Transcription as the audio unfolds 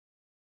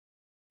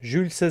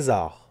Jules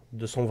César,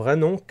 de son vrai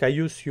nom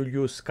Caius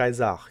Iulius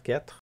Caesar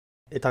IV,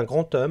 est un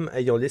grand homme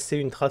ayant laissé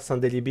une trace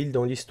indélébile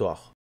dans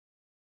l'histoire.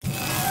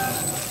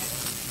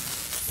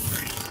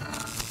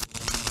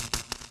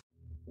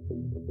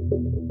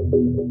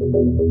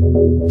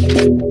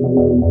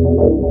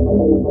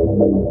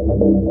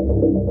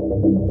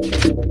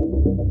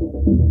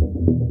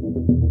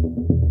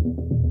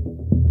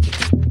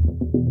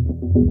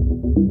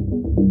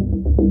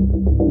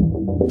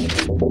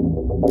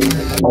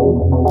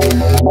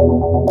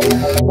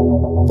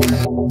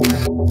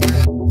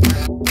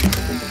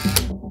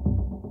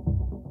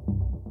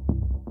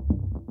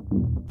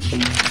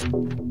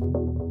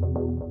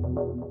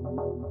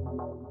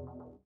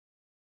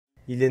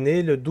 Il est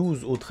né le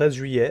 12 ou 13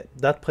 juillet,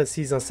 date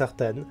précise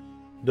incertaine,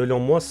 de l'an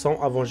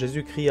 -100 avant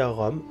Jésus-Christ à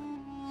Rome.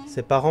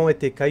 Ses parents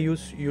étaient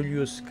Caius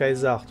Iulius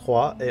Caesar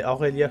III et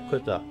Aurelia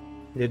Cotta,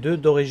 les deux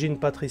d'origine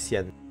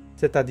patricienne,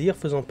 c'est-à-dire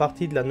faisant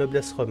partie de la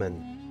noblesse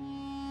romaine.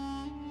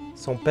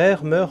 Son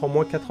père meurt en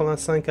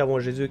 -85 avant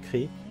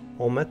Jésus-Christ,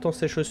 en mettant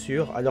ses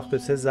chaussures alors que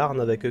César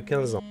n'avait que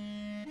 15 ans.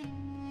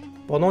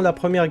 Pendant la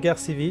première guerre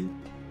civile,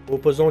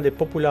 opposant les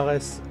populares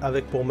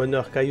avec pour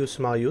meneur Caius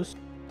Marius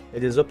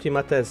et les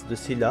optimates de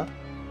Sylla,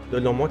 de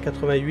l'an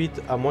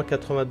 -88 à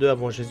 -82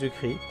 avant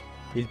Jésus-Christ,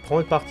 il prend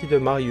le parti de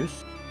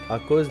Marius à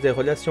cause des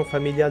relations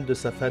familiales de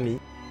sa famille,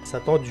 sa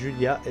tante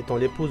Julia étant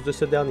l'épouse de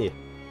ce dernier.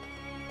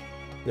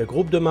 Le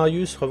groupe de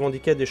Marius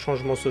revendiquait des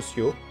changements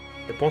sociaux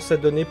et pensait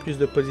donner plus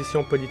de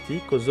position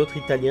politique aux autres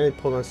Italiens et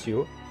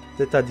provinciaux,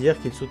 c'est-à-dire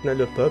qu'il soutenait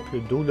le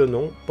peuple, d'où le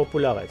nom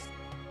populares.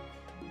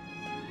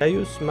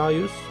 Caius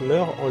Marius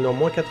meurt en l'an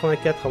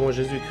 -84 avant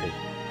Jésus-Christ.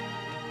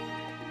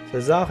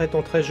 César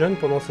étant très jeune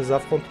pendant ces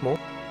affrontements,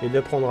 il ne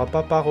prendra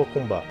pas part au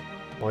combat.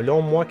 En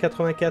l'an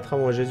 -84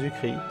 avant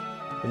Jésus-Christ,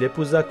 il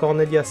épousa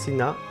Cornelia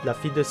Cinna, la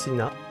fille de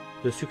Cinna,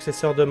 le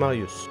successeur de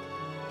Marius.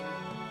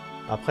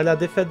 Après la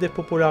défaite des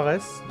populares,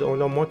 en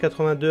l'an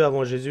 -82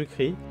 avant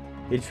Jésus-Christ,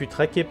 il fut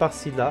traqué par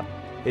Sylla,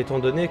 étant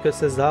donné que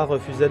César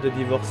refusait de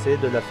divorcer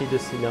de la fille de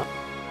Cinna,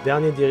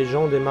 dernier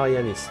dirigeant des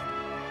Marianistes.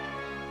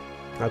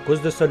 À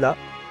cause de cela,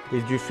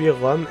 il dut fuir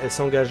Rome et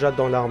s'engagea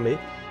dans l'armée.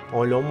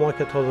 En l'an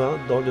 -80,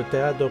 dans le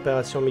théâtre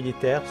d'opérations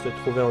militaires se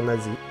trouvait en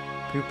Asie,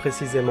 plus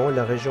précisément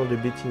la région de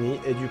Bithynie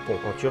et du Pont,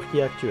 en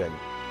Turquie actuelle.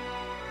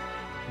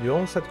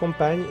 Durant cette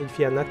campagne, il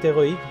fit un acte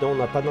héroïque dont on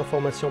n'a pas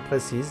d'informations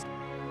précises,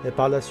 et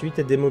par la suite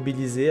est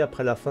démobilisé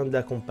après la fin de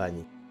la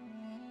campagne.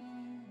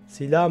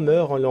 Sylla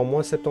meurt en l'an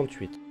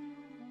 -78.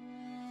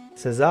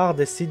 César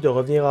décide de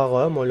revenir à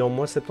Rome en l'an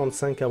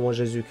 -75 avant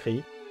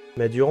Jésus-Christ,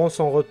 mais durant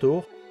son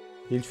retour,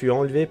 il fut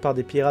enlevé par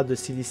des pirates de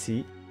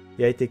Cilicie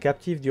et a été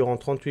captif durant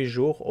 38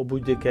 jours, au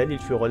bout desquels il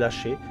fut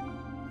relâché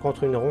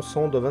contre une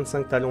rançon de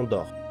 25 talents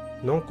d'or.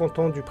 Non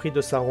content du prix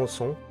de sa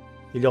rançon,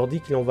 il leur dit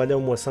qu'il en valait au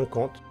moins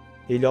 50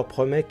 et il leur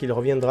promet qu'il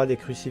reviendra les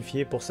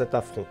crucifier pour cet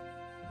affront.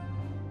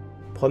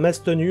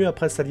 Promesse tenue,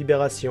 après sa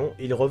libération,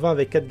 il revint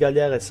avec 4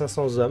 galères et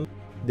 500 hommes,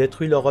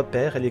 détruit leurs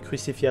repères et les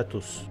crucifia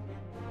tous.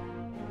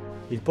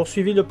 Il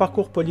poursuivit le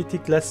parcours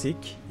politique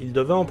classique, il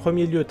devint en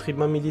premier lieu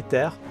tribun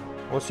militaire,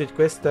 ensuite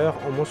questeur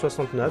en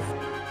 -69,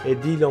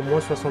 édile en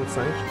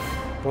 -65,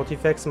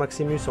 pontifex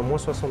maximus en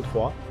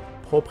 -63,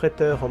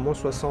 propréteur en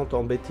 -60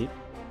 en Bétique,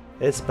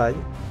 Espagne,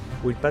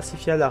 où il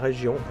pacifia la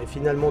région et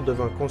finalement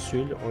devint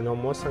consul en l'an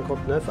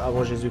 -59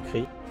 avant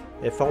Jésus-Christ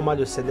et forma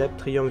le célèbre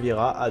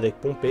triumvirat avec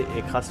Pompée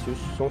et Crassus,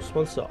 son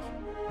sponsor.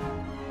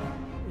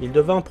 Il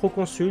devint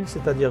proconsul,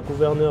 c'est-à-dire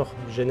gouverneur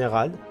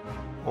général,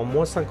 en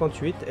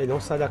 -58 et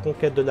lança la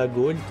conquête de la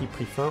Gaule qui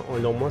prit fin en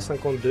l'an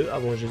 -52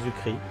 avant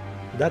Jésus-Christ,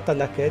 date à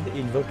laquelle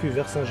il vaincut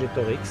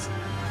Vercingétorix,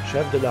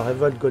 chef de la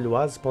révolte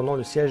gauloise pendant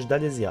le siège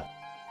d'Alésia.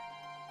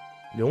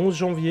 Le 11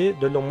 janvier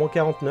de l'an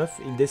 -49,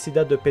 il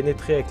décida de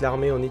pénétrer avec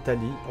l'armée en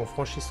Italie en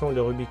franchissant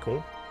le Rubicon,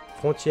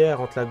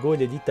 frontière entre la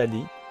Gaule et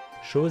l'Italie,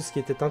 chose qui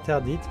était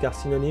interdite car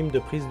synonyme de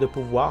prise de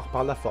pouvoir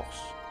par la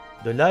force.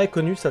 De là est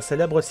connue sa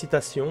célèbre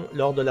citation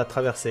lors de la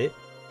traversée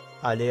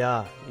 «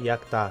 Alea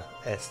iacta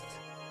est »,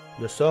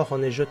 le sort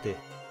en est jeté.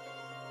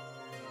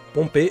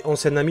 Pompée,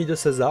 ancien ami de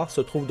César,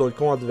 se trouve dans le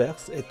camp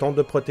adverse et tente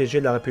de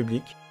protéger la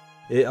République,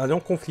 et un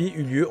long conflit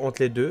eut lieu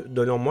entre les deux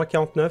de l'an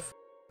 -49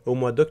 au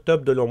mois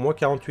d'octobre de l'an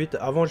 -48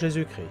 avant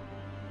Jésus-Christ.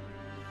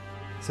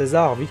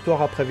 César,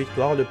 victoire après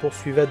victoire, le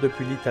poursuivait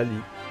depuis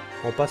l'Italie,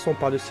 en passant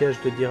par le siège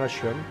de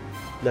Dyrrhachium,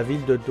 la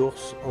ville de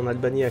Tours en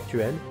Albanie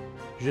actuelle,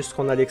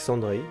 jusqu'en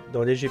Alexandrie,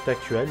 dans l'Égypte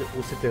actuelle,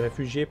 où s'était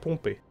réfugié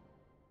Pompée.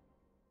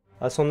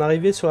 À son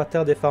arrivée sur la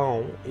terre des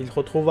pharaons, il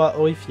retrouva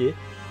horrifié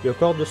le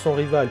corps de son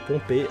rival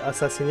Pompée,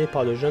 assassiné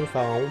par le jeune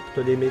pharaon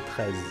Ptolémée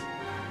XIII.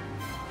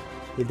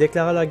 Il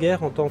déclara la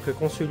guerre en tant que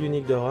consul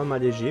unique de Rome à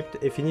l'Égypte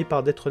et finit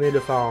par détrôner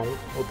le pharaon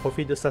au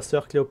profit de sa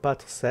sœur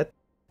Cléopâtre VII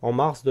en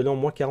mars de l'an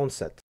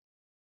 -47.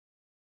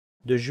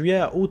 De juillet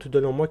à août de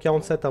l'an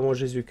 -47 avant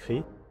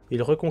Jésus-Christ,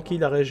 il reconquit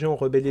la région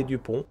rebellée du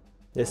Pont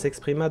et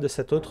s'exprima de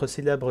cette autre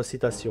célèbre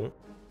citation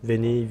 «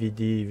 Veni,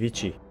 vidi,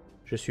 vici ».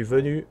 Je suis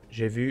venu,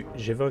 j'ai vu,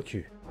 j'ai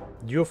vaincu,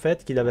 dû au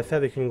fait qu'il avait fait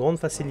avec une grande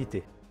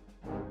facilité.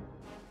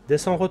 Dès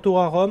son retour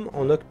à Rome,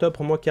 en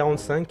octobre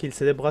 45, il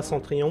célébra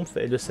son triomphe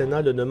et le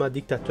Sénat le nomma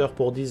dictateur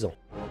pour 10 ans.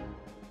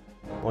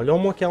 En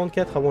l'an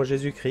 44 avant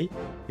Jésus-Christ,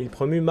 il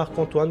promut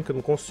Marc-Antoine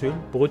comme consul,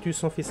 Brutus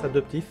son fils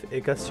adoptif et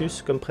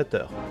Cassius comme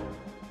préteur.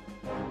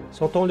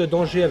 Sentant le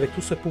danger avec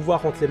tout ce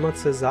pouvoir entre les mains de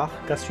César,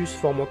 Cassius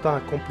fomenta un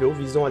complot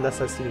visant à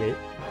l'assassiner.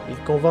 Il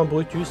convainc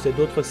Brutus et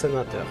d'autres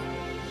sénateurs.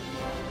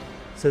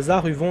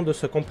 César eut vent de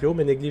ce complot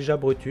mais négligea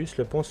Brutus,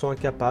 le pensant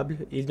incapable,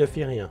 il ne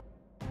fit rien.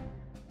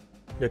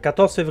 Le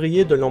 14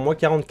 février de l'an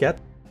 44,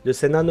 le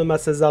Sénat nomma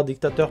César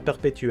dictateur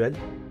perpétuel,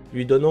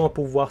 lui donnant un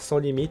pouvoir sans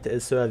limite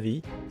et ce à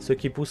vie, ce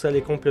qui poussa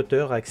les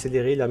comploteurs à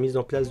accélérer la mise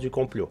en place du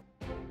complot.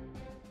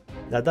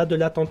 La date de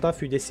l'attentat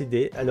fut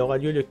décidée, elle aura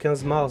lieu le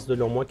 15 mars de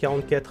l'an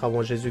 44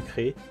 avant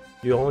Jésus-Christ,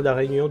 durant la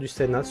réunion du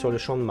Sénat sur le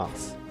champ de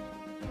Mars.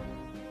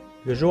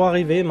 Le jour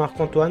arrivé,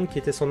 Marc-Antoine, qui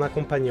était son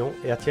accompagnant,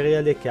 est attiré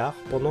à l'écart,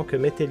 pendant que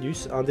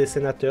Métellus, un des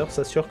sénateurs,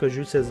 s'assure que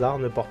Jules César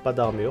ne porte pas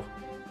d'armure.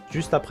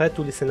 Juste après,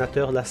 tous les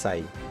sénateurs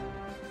l'assaillent.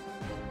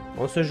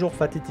 En ce jour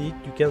fatidique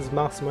du 15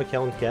 mars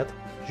 44,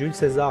 Jules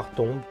César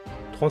tombe,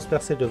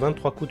 transpercé de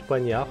 23 coups de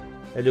poignard,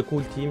 et le coup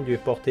ultime lui est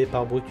porté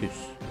par Brutus.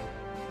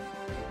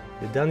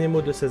 Les derniers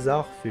mots de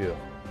César furent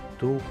 «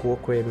 Tu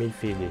quoque mi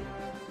fili »,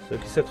 ce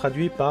qui se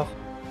traduit par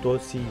 « Toi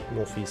aussi,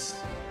 mon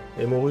fils »,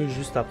 et mourut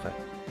juste après.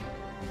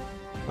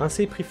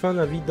 Ainsi prit fin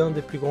la vie d'un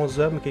des plus grands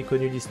hommes qu'ait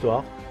connu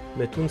l'histoire,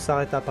 mais tout ne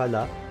s'arrêta pas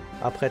là.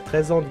 Après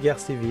 13 ans de guerre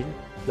civile,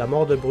 la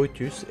mort de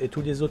Brutus et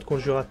tous les autres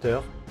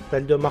conjurateurs,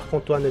 tels de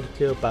Marc-Antoine et de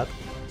Cléopâtre,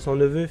 son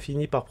neveu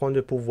finit par prendre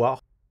le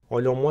pouvoir en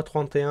l'an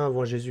 31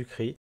 avant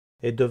Jésus-Christ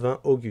et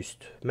devint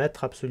Auguste,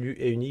 maître absolu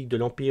et unique de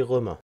l'Empire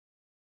romain.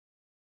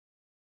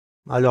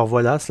 Alors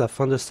voilà, c'est la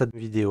fin de cette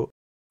vidéo.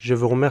 Je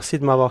vous remercie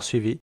de m'avoir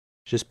suivi,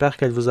 j'espère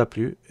qu'elle vous a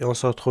plu et on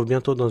se retrouve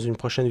bientôt dans une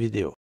prochaine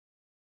vidéo.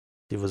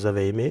 Si vous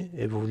avez aimé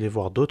et vous voulez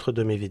voir d'autres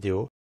de mes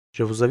vidéos,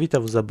 je vous invite à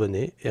vous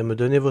abonner et à me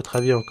donner votre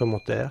avis en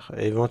commentaire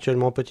et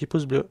éventuellement un petit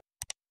pouce bleu.